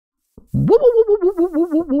Yeah.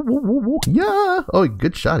 Oh,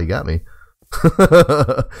 good shot. He got me.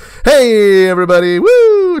 Hey, everybody.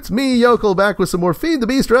 Woo! It's me, Yokel, back with some more Feed the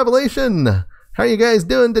Beast Revelation. How are you guys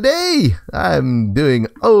doing today? I'm doing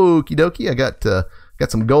okie dokie. I got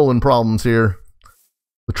some golem problems here.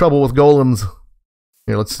 The trouble with golems.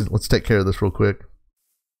 Here, let's take care of this real quick.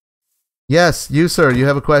 Yes, you, sir. You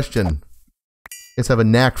have a question. Guys have a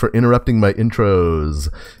knack for interrupting my intros.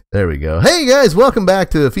 There we go. Hey guys, welcome back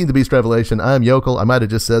to Feed the Beast Revelation. I'm Yokel. I might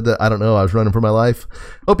have just said that. I don't know. I was running for my life.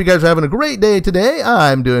 Hope you guys are having a great day today.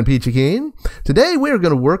 I'm doing peachy keen. Today we're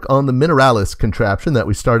going to work on the Mineralis contraption that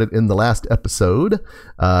we started in the last episode.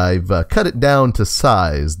 I've cut it down to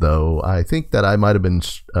size, though. I think that I might have been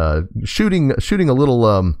shooting a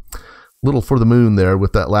little for the moon there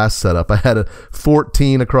with that last setup. I had a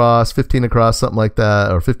 14 across, 15 across, something like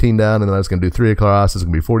that, or 15 down, and then I was going to do 3 across. It's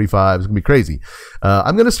going to be 45. It's going to be crazy.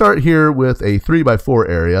 I'm going to start here with a 3x4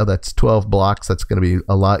 area. That's 12 blocks. That's going to be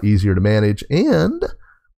a lot easier to manage, and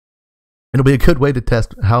it'll be a good way to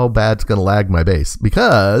test how bad it's going to lag my base,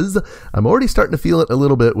 because I'm already starting to feel it a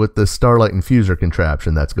little bit with the Starlight Infuser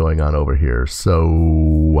contraption that's going on over here.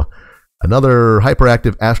 So another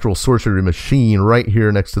hyperactive Astral Sorcery machine right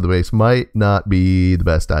here next to the base might not be the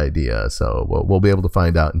best idea. So we'll be able to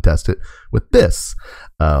find out and test it with this.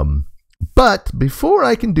 But before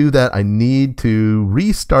I can do that, I need to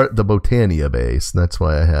restart the Botania base. And that's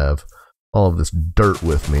why I have all of this dirt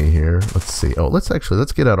with me here. Let's see. Oh, let's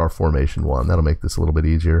get out our formation one. That'll make this a little bit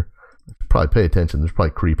easier. Probably pay attention. There's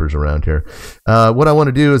probably creepers around here. What I want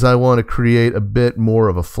to do is I want to create a bit more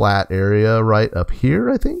of a flat area right up here,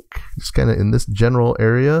 I think. Just kind of in this general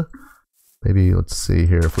area. Maybe, let's see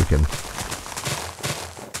here if we can.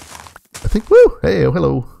 I think, woo! Hey, oh,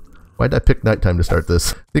 hello. Why did I pick nighttime to start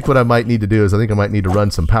this? I think what I might need to do is I think I might need to run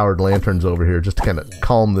some powered lanterns over here just to kind of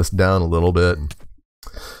calm this down a little bit.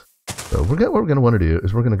 So what we're going to want to do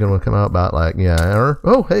is we're going to come out about like, yeah,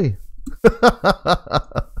 oh, hey.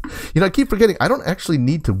 You know, I keep forgetting I don't actually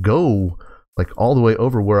need to go like all the way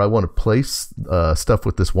over where I want to place stuff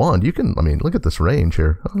with this wand. You can, I mean, look at this range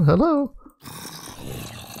here. Oh, hello.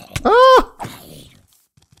 Ah!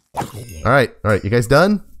 All right, you guys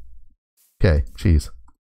done? Okay, jeez.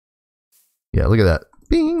 Yeah, look at that.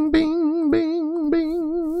 Bing, bing, bing,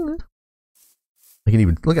 bing. I can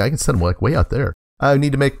even look. I can set them like way out there. I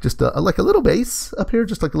need to make just like a little base up here,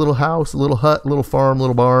 just like a little house, a little hut, a little farm, a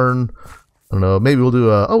little barn. I don't know. Maybe we'll do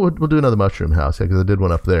we'll do another mushroom house. Yeah, because I did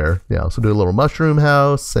one up there. Yeah, so do a little mushroom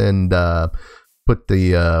house and put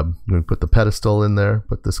the pedestal in there.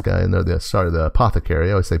 Put this guy in there. The apothecary.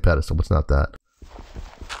 I always say pedestal, but it's not that.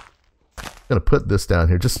 I'm gonna put this down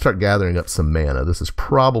here. Just start gathering up some mana. This is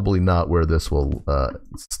probably not where this will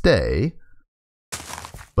stay,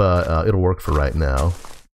 but it'll work for right now.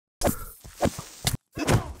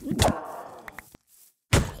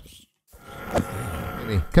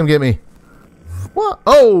 Come get me. What?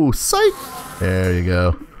 Oh, psych! There you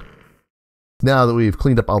go. Now that we've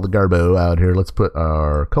cleaned up all the garbo out here, let's put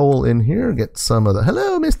our coal in here. Get some of the...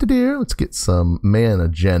 Hello, Mr. Deer. Let's get some mana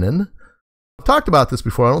gennin. I've talked about this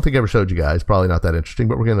before. I don't think I ever showed you guys. Probably not that interesting,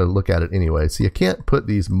 but we're going to look at it anyway. So you can't put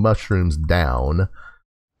these mushrooms down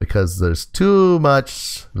because there's too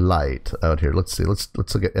much light out here. Let's see. Let's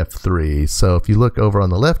look at F3. So if you look over on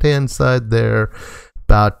the left-hand side there,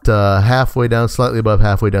 about halfway down, slightly above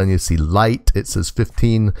halfway down, you see light. It says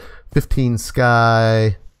 15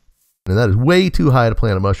 sky. And that is way too high to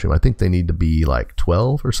plant a mushroom. I think they need to be like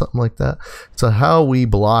 12 or something like that. So how we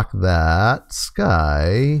block that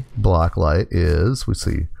sky block light is, we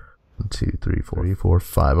see 1, 2, 3, 4,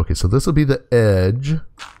 5. Okay, so this will be the edge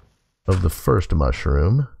of the first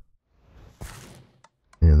mushroom.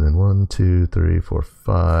 And then 1, 2, 3, 4,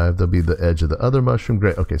 5. That'll be the edge of the other mushroom.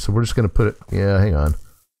 Great. Okay, so we're just going to put it. Yeah, hang on.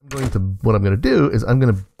 What I'm going to do is I'm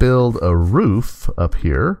going to build a roof up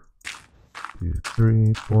here. 2,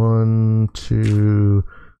 3, 1, 2,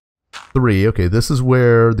 3. Okay, this is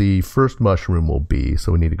where the first mushroom will be.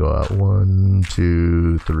 So we need to go out 1,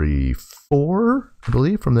 2, 3, 4. I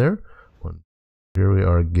believe from there. Here we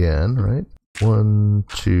are again, right? 1,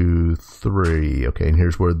 2, 3. Okay, and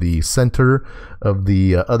here's where the center of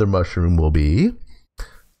the other mushroom will be.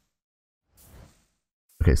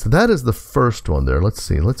 Okay, so that is the first one there. Let's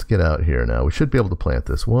see. Let's get out here now. We should be able to plant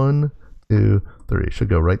this. 1, 2, 3. Should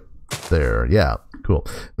go right there. Yeah, cool.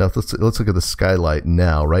 Now let's look at the skylight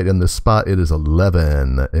now. Right in this spot, it is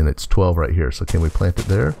 11, and it's 12 right here. So can we plant it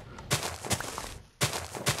there?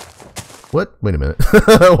 What? Wait a minute.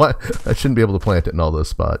 Why? I shouldn't be able to plant it in all those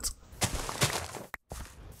spots.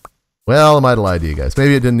 Well, I might have lied to you guys.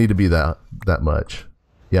 Maybe it didn't need to be that much.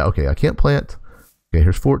 Yeah, okay, I can't plant. Okay,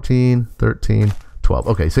 here's 14, 13, 12.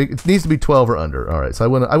 Okay, so it needs to be 12 or under. All right, so I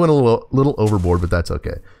went a little overboard, but that's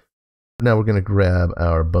okay. Now we're going to grab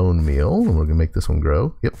our bone meal, and we're going to make this one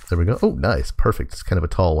grow. Yep, there we go. Oh, nice. Perfect. It's kind of a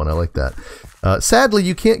tall one. I like that. Sadly,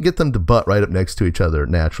 you can't get them to butt right up next to each other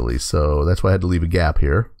naturally, so that's why I had to leave a gap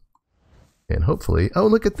here. And hopefully... Oh,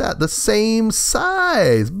 look at that. The same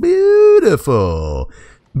size. Beautiful.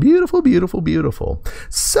 Beautiful, beautiful, beautiful.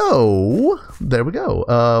 So, there we go.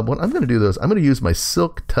 What I'm going to do is I'm going to use my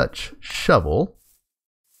Silk Touch shovel.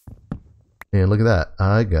 And look at that.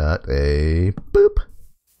 I got a... Boop.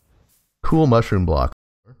 Cool mushroom block.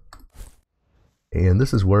 And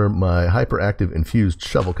this is where my hyperactive infused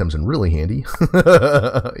shovel comes in really handy.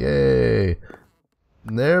 Yay!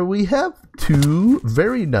 And there we have 2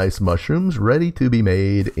 very nice mushrooms ready to be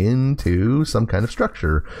made into some kind of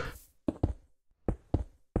structure.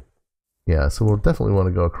 Yeah, so we'll definitely want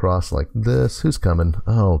to go across like this. Who's coming?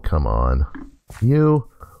 Oh, come on. You?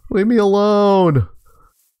 Leave me alone!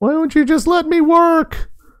 Why don't you just let me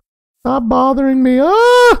work? Stop bothering me.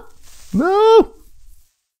 Ah! No!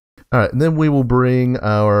 Alright, and then we will bring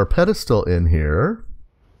our pedestal in here.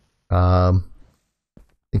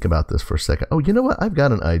 Think about this for a second. Oh, you know what? I've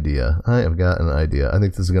got an idea. I have got an idea. I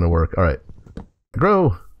think this is going to work. Alright.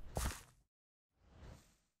 Grow!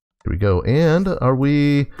 Here we go. And are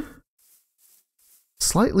we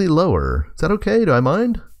slightly lower? Is that okay? Do I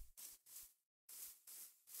mind?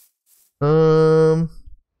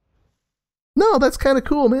 No, that's kind of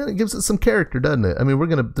cool, man. It gives it some character, doesn't it? I mean,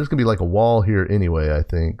 there's gonna be like a wall here anyway, I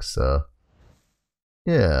think. So,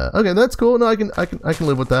 yeah. Okay, that's cool. No, I can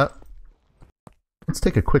live with that. Let's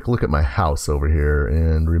take a quick look at my house over here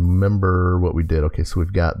and remember what we did. Okay, so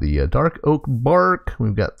we've got the dark oak bark,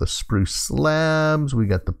 we've got the spruce slabs, we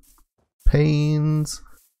got the panes.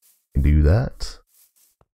 Can do that.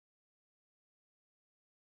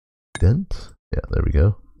 Dent. Yeah, there we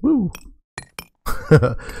go. Woo.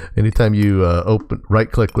 Anytime you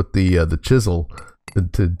right-click with the chisel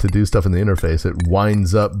to do stuff in the interface, it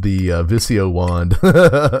winds up the Visio wand.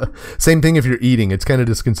 Same thing if you're eating. It's kind of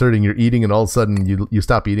disconcerting. You're eating, and all of a sudden you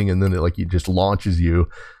stop eating, and then it just launches you.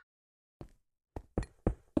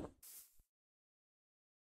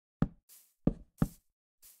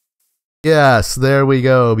 Yes, there we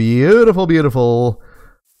go. Beautiful, beautiful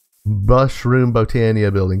mushroom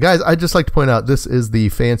Botania building, guys. I'd just like to point out this is the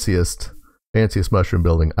fanciest mushroom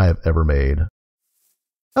building I have ever made.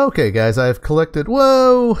 Okay, guys, I've collected...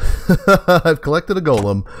 Whoa! I've collected a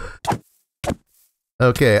golem.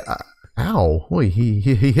 Okay. Ow. Boy, he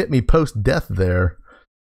hit me post-death there.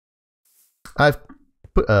 I've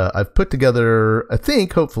put together, I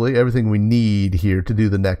think, hopefully, everything we need here to do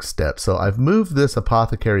the next step. So I've moved this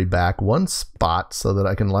apothecary back 1 spot so that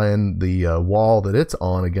I can land the wall that it's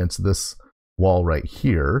on against this wall right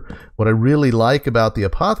here. What I really like about the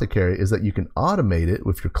apothecary is that you can automate it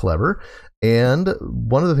if you're clever, and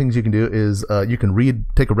one of the things you can do is you can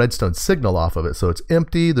take a redstone signal off of it, so it's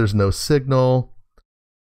empty, there's no signal,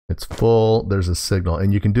 it's full, there's a signal,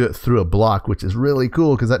 and you can do it through a block, which is really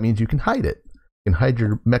cool because that means you can hide it. You can hide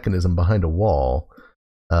your mechanism behind a wall.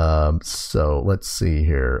 So let's see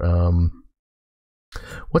here.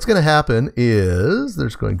 What's going to happen is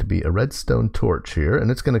there's going to be a redstone torch here, and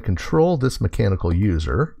it's going to control this mechanical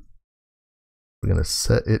user. We're going to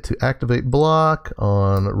set it to activate block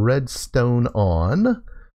on redstone on.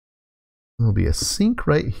 There'll be a sink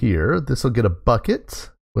right here. This will get a bucket.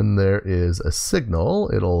 When there is a signal,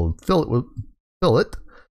 it'll fill it.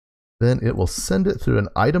 Then it will send it through an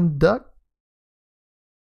item duct.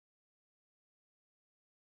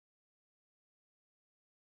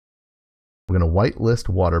 We're going to whitelist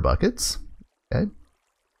water buckets. Okay.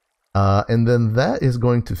 And then that is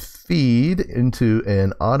going to feed into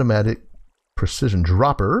an automatic precision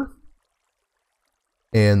dropper.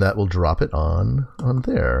 And that will drop it on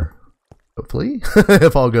there. Hopefully,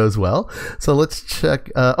 if all goes well. So let's check.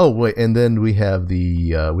 Oh wait, and then we have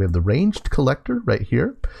the ranged collector right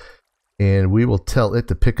here, and we will tell it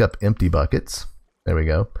to pick up empty buckets. There we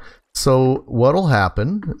go. So what'll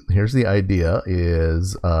happen? Here's the idea: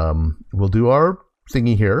 is we'll do our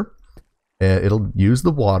thingy here, and it'll use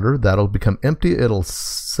the water. That'll become empty. It'll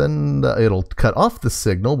it'll cut off the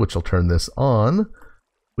signal, which will turn this on,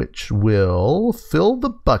 which will fill the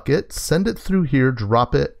bucket, send it through here,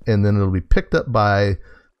 drop it, and then it'll be picked up by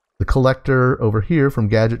the collector over here from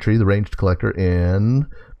Gadgetry, the ranged collector, and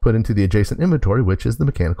put into the adjacent inventory, which is the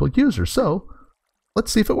mechanical user. So let's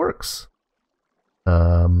see if it works.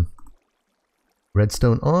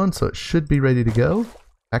 Redstone on, so it should be ready to go.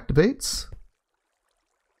 Activates.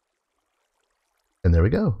 And there we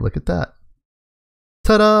go. Look at that.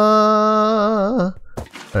 Ta-da! All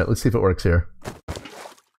right, let's see if it works here.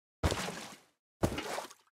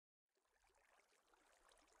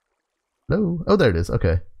 No. Oh, there it is.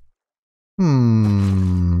 Okay.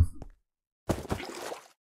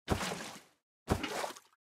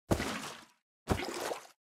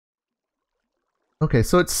 Okay,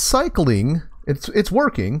 so it's cycling. It's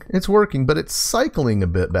working. It's working, but it's cycling a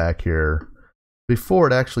bit back here before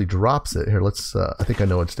it actually drops it. Here, let's. I think I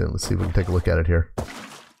know what it's doing. Let's see if we can take a look at it here.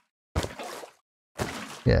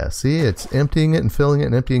 Yeah, see, it's emptying it and filling it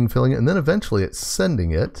and emptying and filling it, and then eventually it's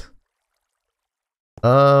sending it.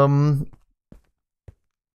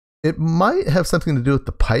 It might have something to do with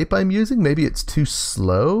the pipe I'm using. Maybe it's too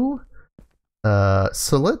slow.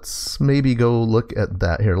 So let's maybe go look at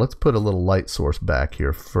that here. Let's put a little light source back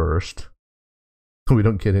here first. We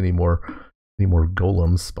don't get any more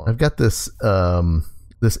golems. I've got this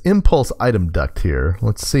this impulse item duct here.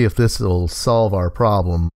 Let's see if this will solve our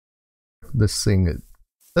problem. This thing, it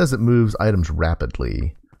says it moves items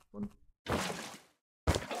rapidly.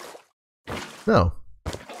 No.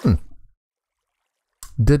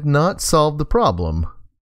 Did not solve the problem.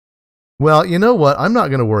 Well, you know what? I'm not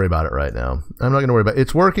going to worry about it right now. I'm not going to worry about it.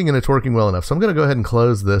 It's working, and it's working well enough. So I'm going to go ahead and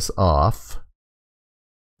close this off.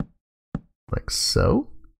 Like so.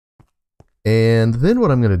 And then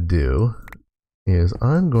what I'm going to do is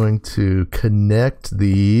I'm going to connect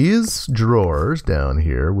these drawers down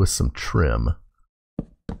here with some trim.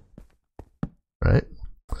 Right?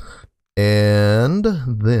 And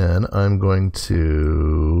then I'm going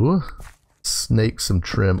to snake some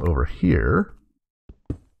trim over here.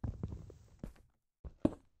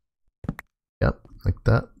 Yep, like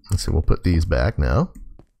that. Let's see, we'll put these back now.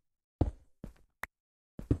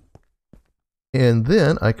 And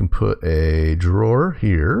then I can put a drawer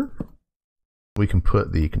here. We can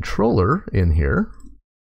put the controller in here.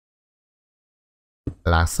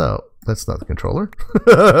 Lasso. That's not the controller.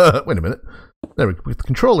 Wait a minute. There we go. Put the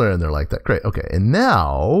controller in there like that. Great. Okay. And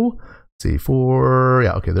now, let's see,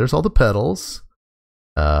 yeah, okay, there's all the petals.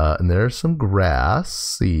 And there's some grass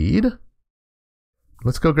seed.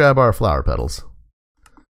 Let's go grab our flower petals.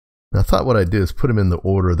 And I thought what I'd do is put them in the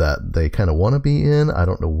order that they kind of want to be in. I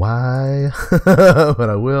don't know why, but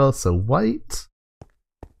I will. So white,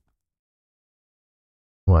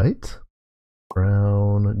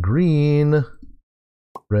 brown, green,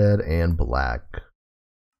 red, and black.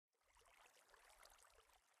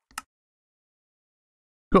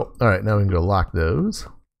 Cool. All right, now we can go lock those.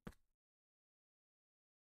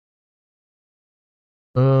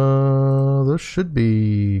 Those should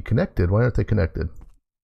be connected. Why aren't they connected?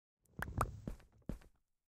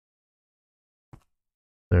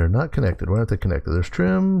 They're not connected. Why aren't they connected? There's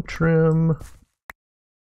trim.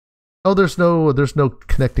 Oh, there's no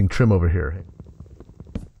connecting trim over here.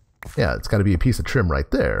 Yeah, it's got to be a piece of trim right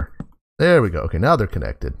there. There we go. Okay, now they're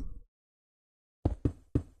connected.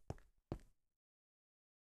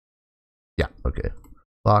 Yeah, okay.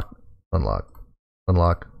 Lock, unlock,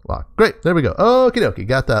 unlock, lock. Great, there we go. Okie dokie,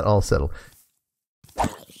 got that all settled.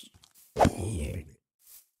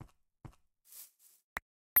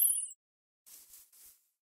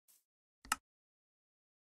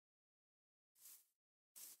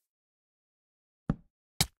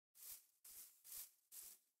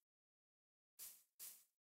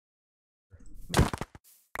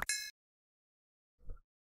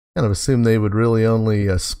 Kind of assumed they would really only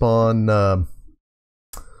spawn. Kind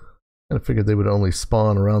of figured they would only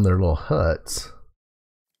spawn around their little huts.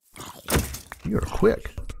 You're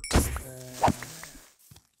quick.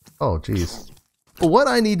 Oh, geez. Well, what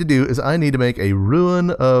I need to do is I need to make a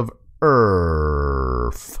Ruin of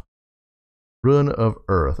Earth. Ruin of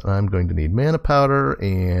Earth. I'm going to need mana powder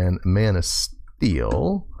and mana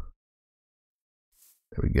steel.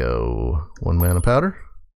 There we go. 1 mana powder.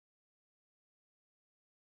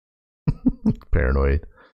 Paranoia.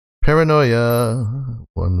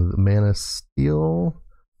 1 mana steel.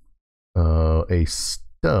 A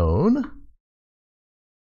stone.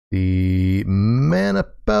 The mana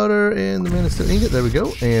powder and the mana steel ingot. There we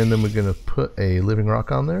go. And then we're going to put a living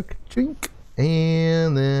rock on there. Ka-chink.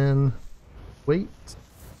 And then wait.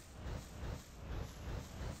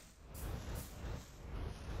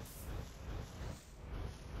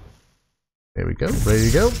 There we go.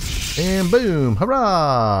 Ready to go. And boom.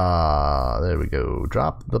 Hurrah. There we go.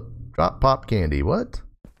 Drop pop candy. What?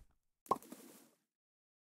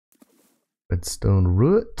 Redstone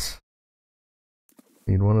root.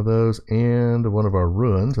 Need one of those and one of our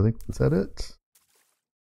ruins. I think, is that it?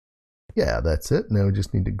 Yeah, that's it. Now we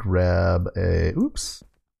just need to grab a, oops.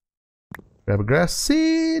 Grab a grass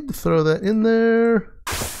seed. Throw that in there.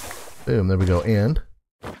 Boom. There we go. And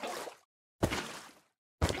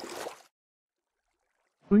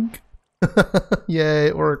boink. Yay,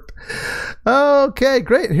 it worked. Okay,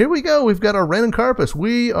 great. Here we go. We've got our random carpus.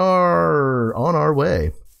 We are on our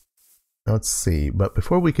way. Let's see. But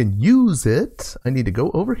before we can use it, I need to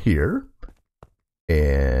go over here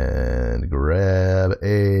and grab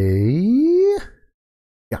a...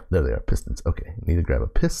 Yeah, there they are, pistons. Okay, I need to grab a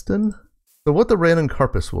piston. So what the random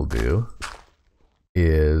carpus will do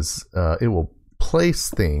is it will place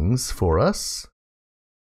things for us.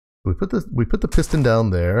 We put the piston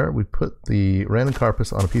down there. We put the random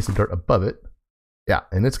carpus on a piece of dirt above it. Yeah,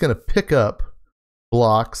 and it's going to pick up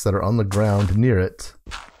blocks that are on the ground near it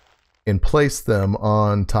and place them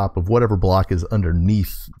on top of whatever block is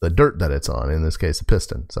underneath the dirt that it's on, in this case a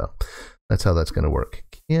piston. So that's how that's going to work.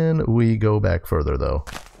 Can we go back further though?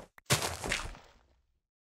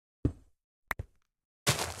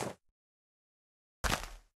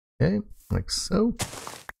 Okay, like so.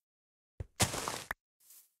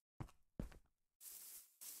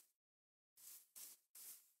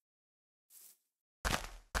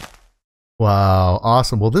 Wow,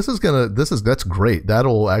 awesome. Well, that's great.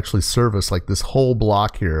 That'll actually serve us like this whole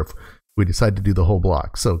block here if we decide to do the whole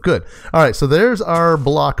block. So good. All right, so there's our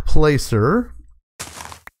block placer.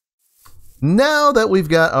 Now that we've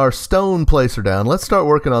got our stone placer down, let's start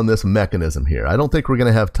working on this mechanism here. I don't think we're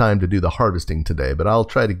going to have time to do the harvesting today, but I'll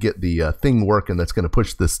try to get the thing working that's going to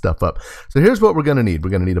push this stuff up. So here's what we're going to need. We're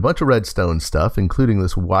going to need a bunch of redstone stuff, including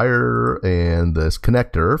this wire and this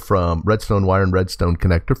connector from redstone wire and redstone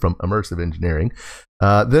connector from Immersive Engineering.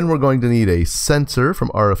 Then we're going to need a sensor from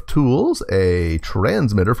RF Tools, a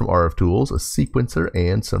transmitter from RF Tools, a sequencer,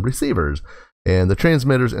 and some receivers. And the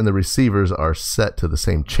transmitters and the receivers are set to the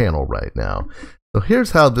same channel right now. So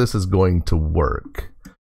here's how this is going to work.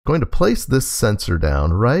 I'm going to place this sensor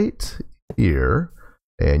down right here.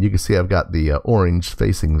 And you can see I've got the orange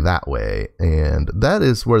facing that way. And that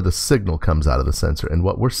is where the signal comes out of the sensor. And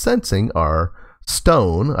what we're sensing are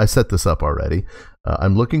stone. I set this up already.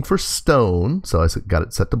 I'm looking for stone. So I got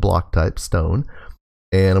it set to block type stone.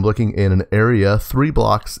 And I'm looking in an area 3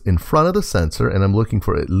 blocks in front of the sensor, and I'm looking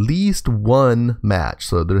for at least one match.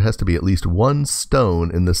 So there has to be at least one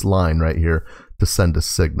stone in this line right here to send a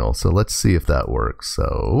signal. So let's see if that works.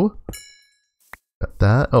 So, got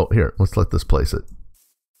that. Oh, here, let's let this place it.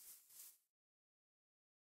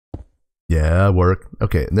 Yeah, work.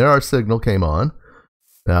 Okay, and there our signal came on.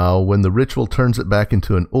 Now, when the ritual turns it back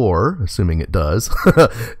into an ore, assuming it does,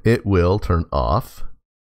 it will turn off.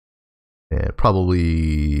 And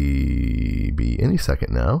probably be any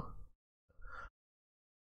second now.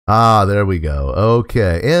 Ah, there we go.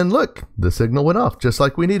 Okay, and look, the signal went off just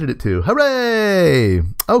like we needed it to. Hooray!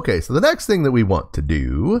 Okay, so the next thing that we want to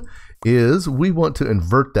do is we want to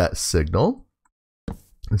invert that signal.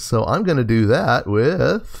 So I'm going to do that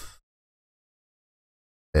with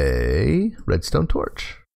a redstone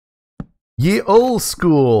torch. Ye old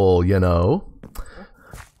school, you know.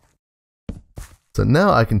 So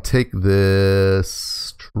now I can take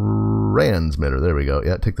this transmitter. There we go.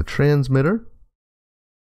 Yeah, take the transmitter.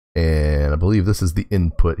 And I believe this is the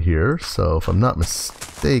input here. So if I'm not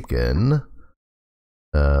mistaken,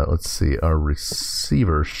 let's see. Our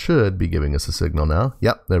receiver should be giving us a signal now.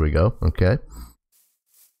 Yep, there we go. Okay.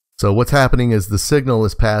 So what's happening is the signal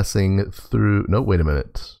is passing through... No, wait a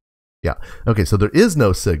minute. Yeah. Okay, so there is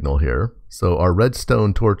no signal here. So our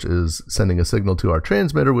redstone torch is sending a signal to our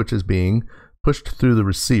transmitter, which is being pushed through the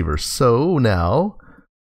receiver. So now,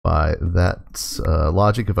 by that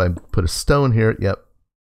logic, if I put a stone here, yep,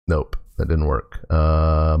 nope, that didn't work.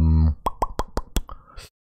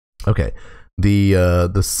 Okay,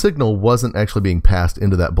 the signal wasn't actually being passed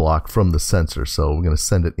into that block from the sensor, so we're going to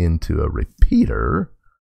send it into a repeater.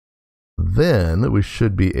 Then we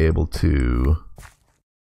should be able to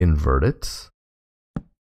invert it.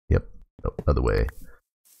 Yep, no, other way.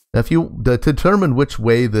 Now, if you to determine which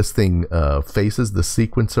way this thing faces, the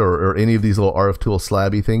sequencer or any of these little RF tool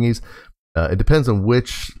slabby thingies, it depends on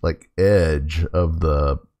which like edge of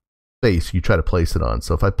the face you try to place it on.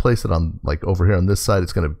 So if I place it on like over here on this side,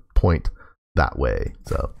 it's going to point that way.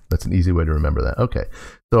 So that's an easy way to remember that. Okay,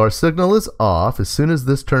 so our signal is off. As soon as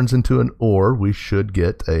this turns into an ore, we should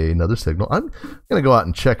get another signal. I'm going to go out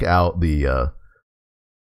and check out the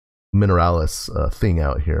Mineralis thing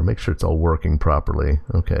out here. Make sure it's all working properly.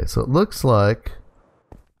 Okay, so it looks like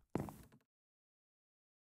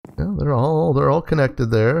yeah, they're all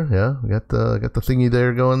connected there. Yeah, we got the thingy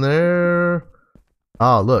there going there.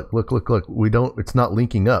 Ah, look. We don't. It's not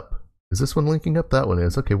linking up. Is this one linking up? That one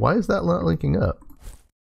is. Okay, why is that not linking up?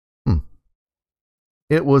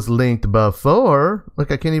 It was linked before. Look,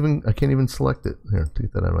 I can't even select it. Here,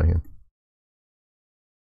 take that out of my hand.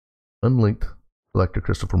 Unlinked. Collector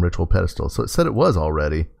crystal from ritual pedestal. So it said it was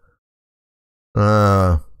already.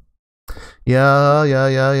 Yeah.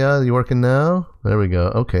 You working now? There we go.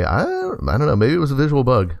 Okay, I don't know. Maybe it was a visual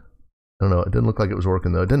bug. I don't know. It didn't look like it was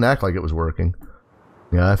working, though. It didn't act like it was working.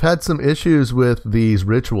 Yeah, I've had some issues with these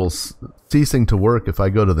rituals ceasing to work if I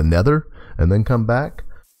go to the nether and then come back.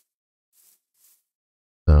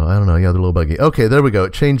 So, I don't know. Yeah, they're a little buggy. Okay, there we go.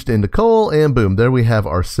 It changed into coal, and boom, there we have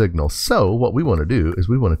our signal. So, what we want to do is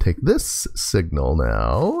we want to take this signal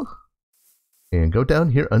now and go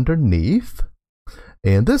down here underneath.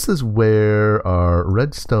 And this is where our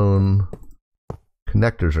redstone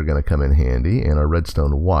connectors are going to come in handy, and our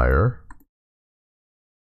redstone wire.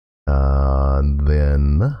 And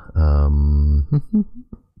then,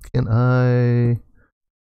 can I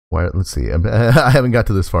wire? Let's see. I haven't got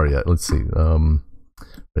to this far yet. Let's see.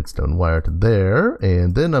 Redstone wire to there,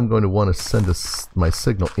 and then I'm going to want to send my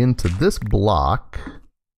signal into this block.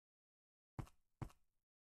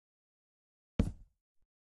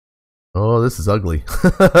 Oh, this is ugly.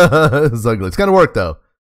 This is ugly. It's going to work, though.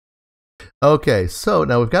 Okay, so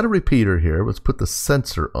now we've got a repeater here. Let's put the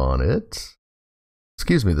sensor on it.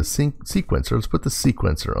 Excuse me, the sequencer. Let's put the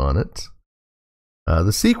sequencer on it.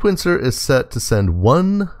 The sequencer is set to send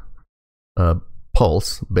one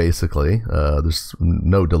pulse, basically. There's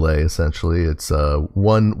no delay, essentially. It's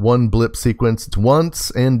one blip sequence. It's once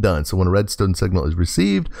and done. So when a redstone signal is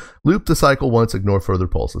received, loop the cycle once, ignore further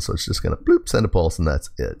pulses. So it's just going to bloop, send a pulse, and that's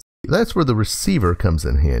it. That's where the receiver comes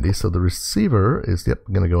in handy. So the receiver is,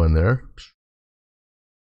 going to go in there.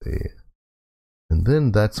 And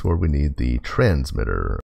then that's where we need the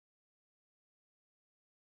transmitter.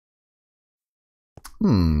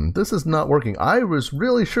 This is not working. I was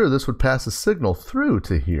really sure this would pass a signal through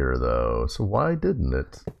to here, though. So why didn't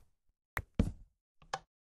it?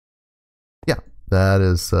 Yeah,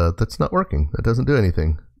 that's not working. That doesn't do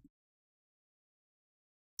anything.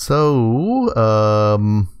 So,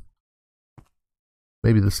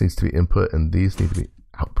 maybe this needs to be input and these need to be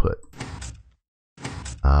output.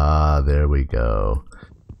 Ah, there we go.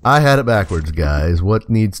 I had it backwards, guys. What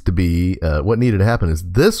needed to happen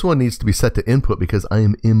is this one needs to be set to input because I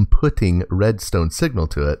am inputting redstone signal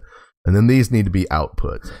to it, and then these need to be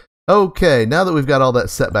output. Okay, now that we've got all that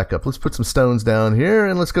set back up, let's put some stones down here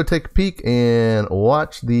and let's go take a peek and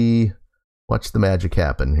watch the magic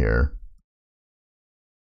happen here.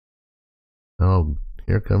 Oh,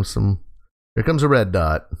 here comes a red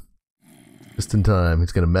dot. Just in time.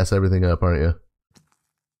 He's gonna mess everything up, aren't you?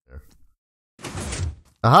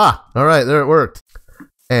 Aha! Alright, there it worked.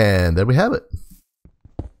 And there we have it.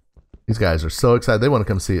 These guys are so excited. They want to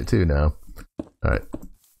come see it too now. Alright.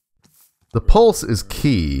 The pulse is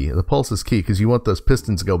key. The pulse is key because you want those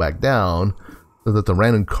pistons to go back down so that the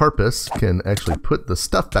random carpus can actually put the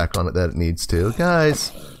stuff back on it that it needs to.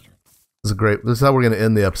 Guys, this is how we're going to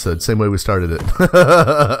end the episode. Same way we started it.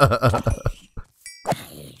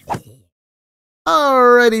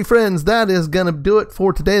 Alrighty, friends, that is going to do it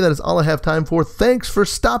for today. That is all I have time for. Thanks for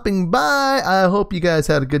stopping by. I hope you guys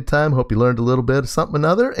had a good time. Hope you learned a little bit of something or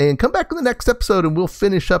another. And come back to the next episode and we'll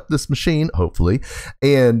finish up this machine, hopefully.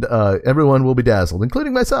 And everyone will be dazzled,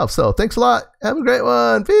 including myself. So thanks a lot. Have a great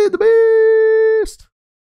one. Feed the beast.